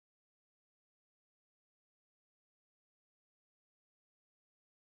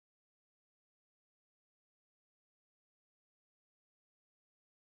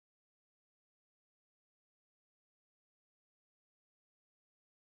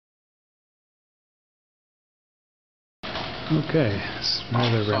Okay, it's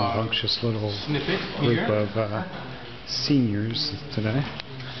another rambunctious little group of seniors today.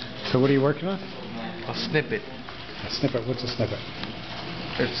 So what are you working on? A snippet. A snippet? What's a snippet?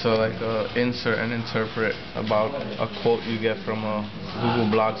 It's like a insert and interpret about a quote you get from a Google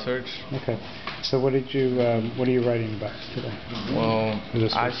blog search. Okay. So what are you writing about today? Well,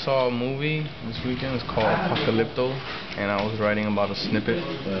 I saw a movie this weekend. It's called Apocalypto, and I was writing about a snippet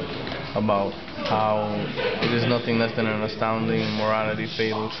about how it is nothing less than an astounding morality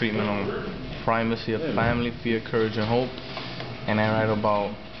fatal treatment on primacy of family, fear, courage, and hope. And I write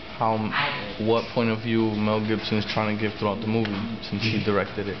about what point of view Mel Gibson is trying to give throughout the movie, since he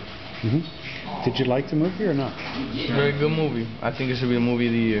directed it. Mm-hmm. Did you like the movie or not? It's a very good movie. I think it should be a movie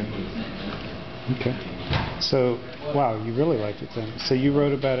of the year. Okay. So, wow, you really liked it then. So you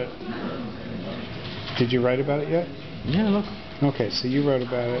wrote about it. Did you write about it yet? Yeah, look. Okay, so you wrote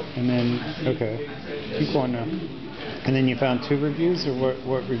about it, and then, okay, keep going now. And then you found 2 reviews, or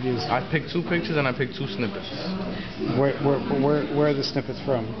what reviews? I picked 2 pictures and I picked 2 snippets. Where are the snippets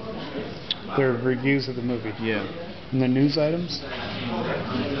from? They're reviews of the movie? Yeah. And the news items?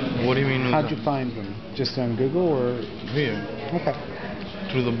 What do you mean? How'd you find them? Just on Google, or? Here. Okay.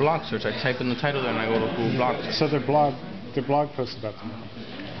 Through the blog search. I type in the title and I go to Google blog search. So they're blog posts about the movie.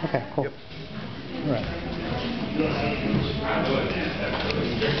 Okay, cool. Yep. All right.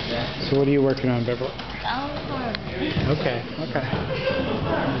 So what are you working on, Beverly? Okay.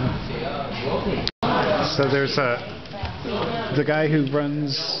 So there's the guy who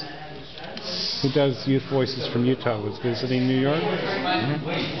does Youth Voices from Utah was visiting New York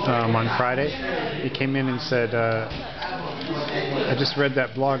on Friday. He came in and said, I just read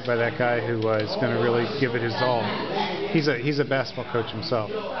that blog by that guy who is going to really give it his all. He's a basketball coach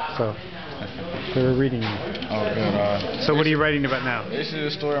himself, so they were reading you. Oh, good. So what are you writing about now? Basically,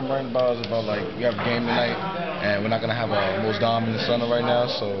 the story I'm writing about is about, like, we have a game tonight, and we're not gonna have a most dominant center right now,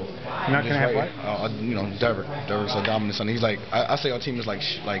 so. You're not gonna have what? Derek's a dominant center. He's like, I say our team is like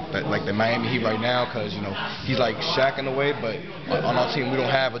the Miami Heat right now, because he's like Shaq in a way, but on our team we don't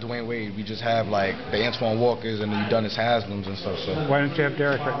have a Dwayne Wade. We just have like the Antoine Walkers and the Udonis Haslams and stuff. So. Why don't you have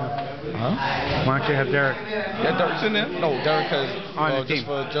Derek right now? Huh? Why don't you have Derek? Yeah, Derek's in there. No, Derek has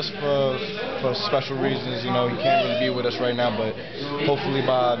just for special reasons. He can't really be with us right now, but hopefully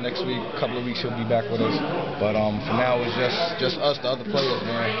by next week, couple of weeks, he'll be back with us. But for now, it's just us, the other players,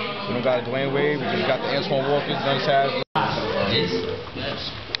 man. We don't got a Dwayne Wade. We just got the Antoine Walkers, Udonis Haslams.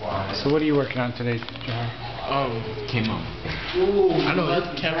 So what are you working on today, John? Came on. I know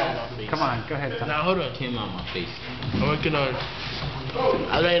it's camera on my face. Come on, go ahead, Tom. Now hold on. Came on my face. I'm working on.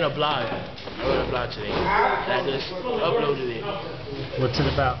 I wrote a blog. I wrote a blog today. And I just uploaded it. What's it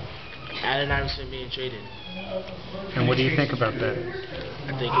about? Allen Iverson being traded. And what do you think about that?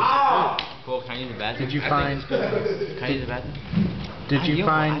 I think it's good. Cool, can I use the bathroom? Did you find? Can I use the bathroom? Did you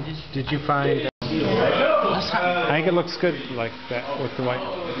find? I think it looks good like that with the white.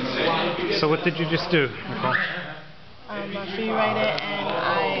 So what did you just do, Nichole? I free write it, and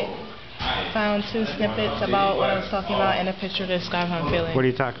I found 2 snippets about what I was talking about and a picture to describe how I'm feeling. What are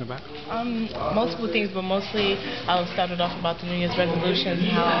you talking about? Multiple things, but mostly I started off about the New Year's resolutions,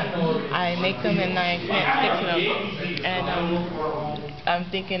 how I make them and I can't stick to them. And I'm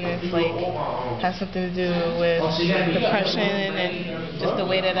thinking it's like has something to do with depression and just the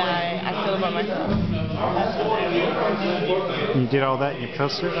way that I feel about myself. You did all that and you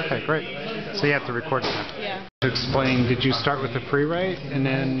posted it? Okay, great. So you have to record it now. Yeah. To explain, did you start with the free write and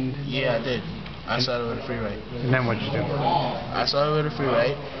then? Yeah, I did. I started with a free write. And then what did you do? I started with a free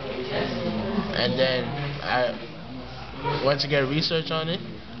write, and then I went to get research on it.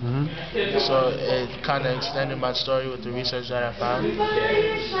 So it kind of extended my story with the research that I found.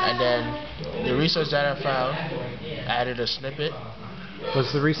 And then the research that I found added a snippet.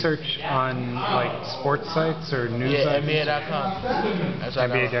 Was the research on like sports sites or news sites? Yeah, NBA.com.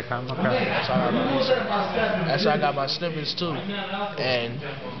 NBA.com, okay. That's how I got my research. That's how I got my snippets too. And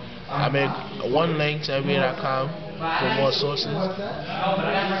I made one link to NBA.com for more sources. And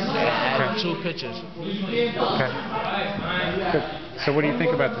added 2 pictures. Okay. Good. So what do you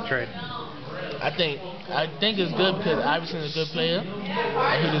think about the trade? I think it's good because Iverson's a good player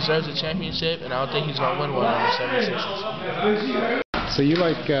and he deserves a championship, and I don't think he's gonna win one on the 76ers. So you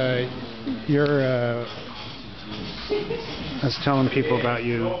like I was telling people about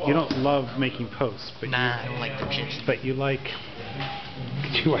you. You don't love making posts, but I don't like the shit. But you like.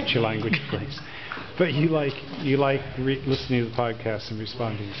 Could you watch your language, please? But you like listening to the podcast and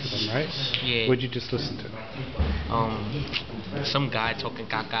responding to them, right? Yeah. What'd you just listen to? Some guy talking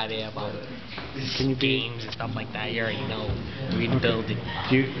caca there about games and stuff like that. You already know. Read the building.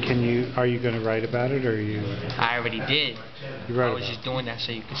 Are you going to write about it, or are you? I already did. You wrote I was just doing that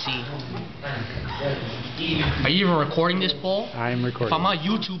so you could see. Are you even recording this, Paul? I'm recording. If I'm on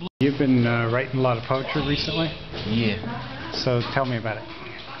YouTube. You've been writing a lot of poetry recently? Yeah. So tell me about it.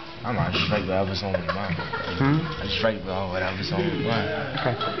 I'm not straight whatever's on my mind. I just write whatever's on my mind.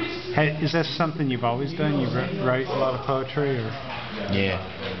 Okay. Hey, is that something you've always done? You write a lot of poetry, or? Yeah.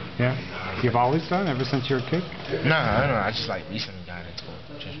 Yeah? You've always done, ever since you were a kid? No, I just like recently got into it.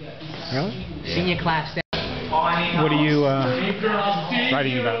 Really? Yeah. Senior class. What are you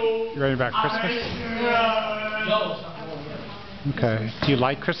writing about? You writing about Christmas? Okay. Do you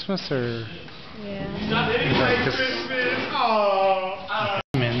like Christmas, or? Yeah.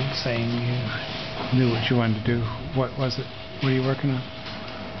 Saying you knew what you wanted to do. What was it? What are you working on?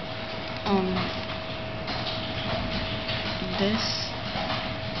 This.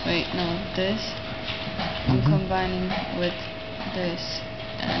 I'm combining with this,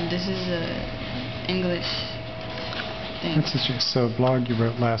 and this is a English thing. That's just so a blog you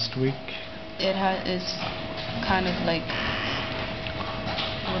wrote last week. It's kind of like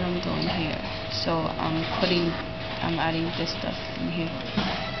what I'm doing here. So I'm adding this stuff in here.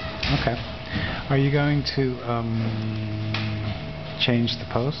 Okay. Are you going to change the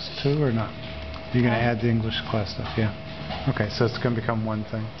post too, or not? You're going to add the English class stuff, yeah. Okay, so it's going to become one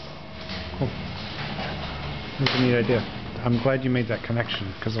thing. Cool. That's a neat idea. I'm glad you made that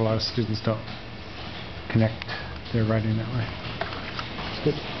connection, because a lot of students don't connect their writing that way. It's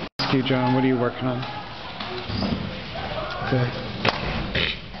good. Thank you, John. What are you working on? Good.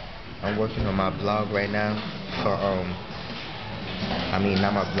 I'm working on my blog right now for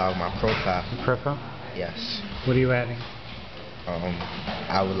not my blog, my profile. Your profile? Yes. What are you adding?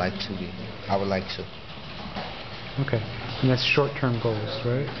 I would like to. Okay. And that's short-term goals,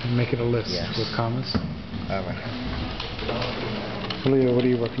 right? And make it a list with commas. All right. Leo, what are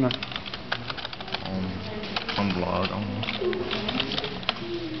you working on? On blog.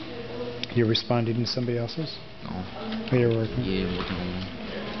 You're responding to somebody else's? No. Oh, you're working? Yeah, working on.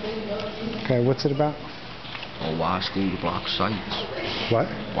 Okay, what's it about? Why school block sites? What?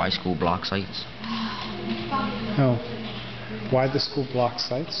 Why school block sites? Oh. Why the school block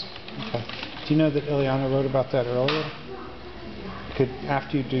sites? Okay. Do you know that Ileana wrote about that earlier?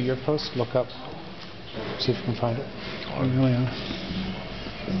 After you do your post, look up, see if you can find it. Ileana.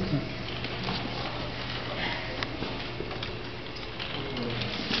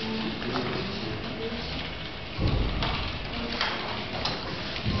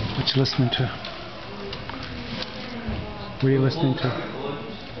 What you listening to? What are you listening to?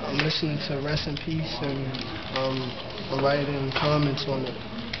 I'm listening to Rest in Peace, and I'm writing comments on it.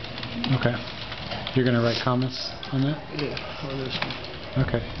 Okay. You're going to write comments on that? Yeah, on this one.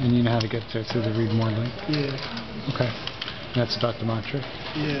 Okay. And you know how to get there through the Read More link? Yeah. Okay. And that's about the mantra?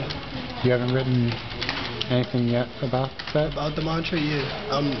 Yeah. You haven't written anything yet about that? About the mantra,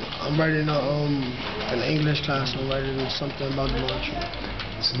 yeah. I'm writing an English class. I'm writing something about the mantra.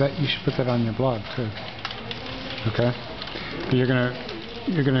 So that you should put that on your blog too. Okay. But you're gonna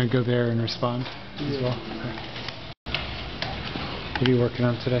go there and respond as well. Okay. What are you working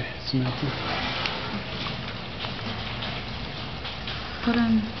on today, Samantha?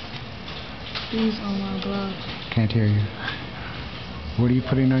 Putting these on my blog. Can't hear you. What are you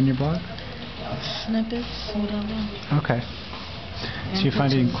putting on your blog? Snippets, whatever. Okay. So you're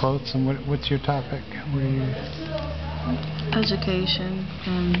finding quotes, and what's your topic? What are you? Education,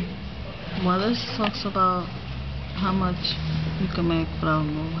 and this talks about how much you can make without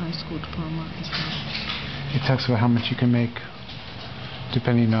no high school diploma and stuff. It talks about how much you can make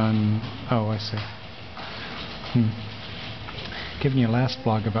depending on... Oh, I see. Given your last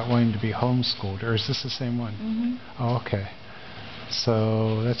blog about wanting to be homeschooled, or is this the same one? Mm-hmm. Oh, okay.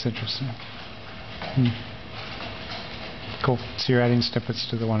 So that's interesting. Cool. So you're adding snippets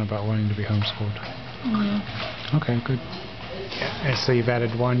to the one about wanting to be homeschooled. Yeah. Okay, good. And so you've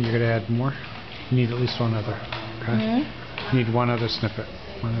added one, you're going to add more? You need at least one other. Okay? Mm-hmm. You need one other snippet.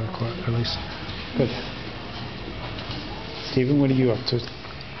 One other quote, at least. Good. Stephen, what are you up to?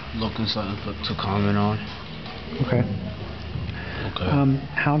 Looking something to comment on. Okay. Okay.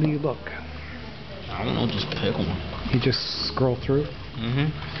 How do you look? I don't know, just pick one. You just scroll through? Mm-hmm.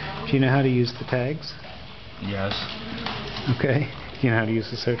 Do you know how to use the tags? Yes. Okay. Do you know how to use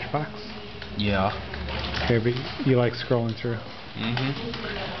the search box? Yeah. Okay, but you like scrolling through? Mm-hmm.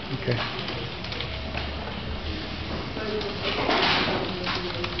 Okay.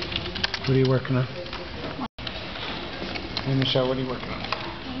 What are you working on? And Nichole, what are you working on?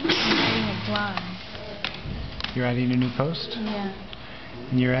 I'm writing a blog. You're adding a new post? Yeah.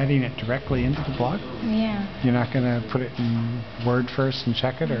 And you're adding it directly into the blog? Yeah. You're not going to put it in Word first and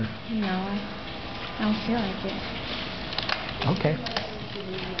check it, or? No. I don't feel like it. Okay.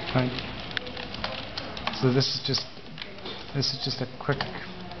 Fine. So this is just a quick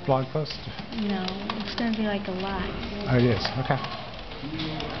blog post? No, it's gonna be like a lot. Oh, it is. Okay.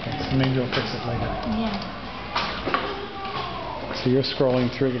 Okay. So maybe we'll fix it later. Yeah. So you're scrolling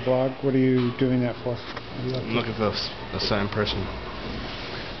through the blog. What are you doing that for? I'm looking for a certain person.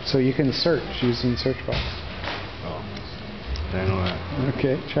 So you can search using search box. Oh, I didn't know that.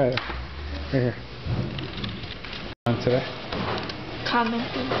 Okay, try it. Right here. On today.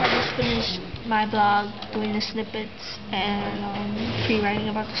 Commenting. I just finished my blog doing the snippets and free writing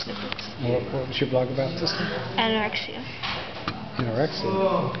about the snippets. What was your blog about this time? Anorexia.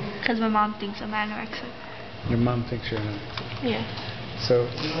 Anorexia? Because my mom thinks I'm anorexic. Your mom thinks you're anorexic? Yeah. So,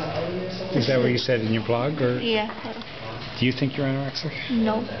 is that what you said in your blog, or? Yeah. Do you think you're anorexic?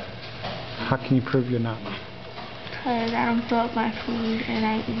 No. How can you prove you're not? Because I don't fill up my food and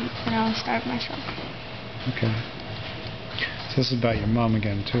I eat and I'll starve myself. Okay. So this is about your mom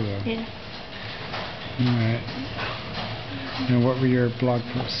again, too, though. Yeah. Alright. And what were your blog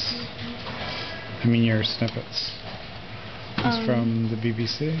posts? I mean, your snippets? It's from the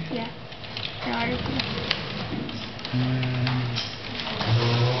BBC? Yeah. An article.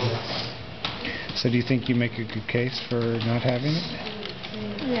 So do you think you make a good case for not having it?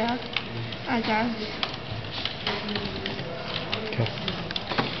 Yeah. I guess. Okay.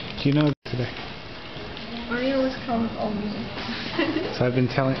 Do you know today? Oreo was called Oreo. So I've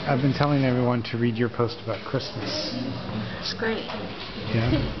been telling everyone to read your post about Christmas. It's great.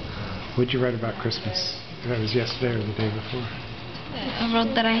 Yeah? What'd you write about Christmas? That was yesterday or the day before? I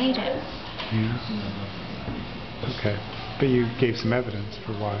wrote that I hate it. Yeah. Okay. But you gave some evidence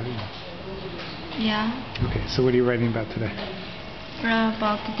for why. Yeah. Okay, so what are you writing about today?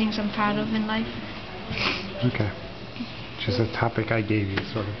 About the things I'm proud of in life. Okay. Which is a topic I gave you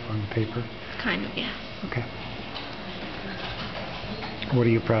sort of on paper? Kind of, yeah. Okay. What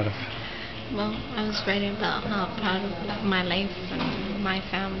are you proud of? Well, I was writing about how proud of my life and my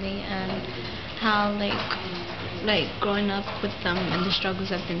family and how like growing up with them and the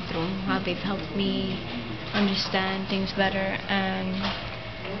struggles I've been through, how they've helped me understand things better and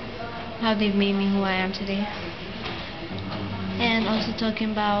how they've made me who I am today. And also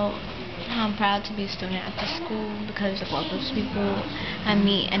talking about how I'm proud to be a student at this school because of all those people I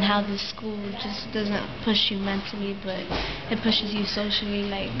meet and how this school just doesn't push you mentally, but it pushes you socially.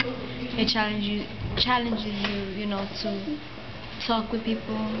 Like it challenges you, to talk with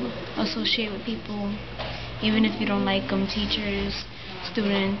people, associate with people, even if you don't like them, teachers,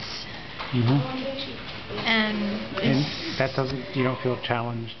 students. And that you don't feel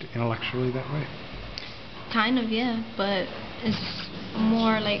challenged intellectually that way? Kind of, yeah, but it's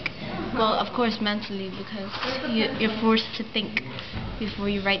more like, well, of course mentally, because you're forced to think before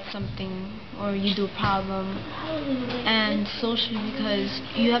you write something or you do a problem, and socially because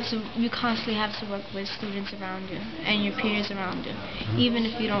you constantly have to work with students around you and your peers around you. Even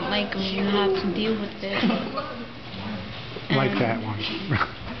if you don't like them, you have to deal with it. Like that one.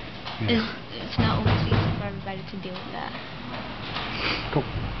 Yeah. It's not always easy for everybody to deal with that. Cool.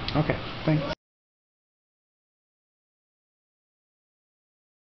 Okay, thanks.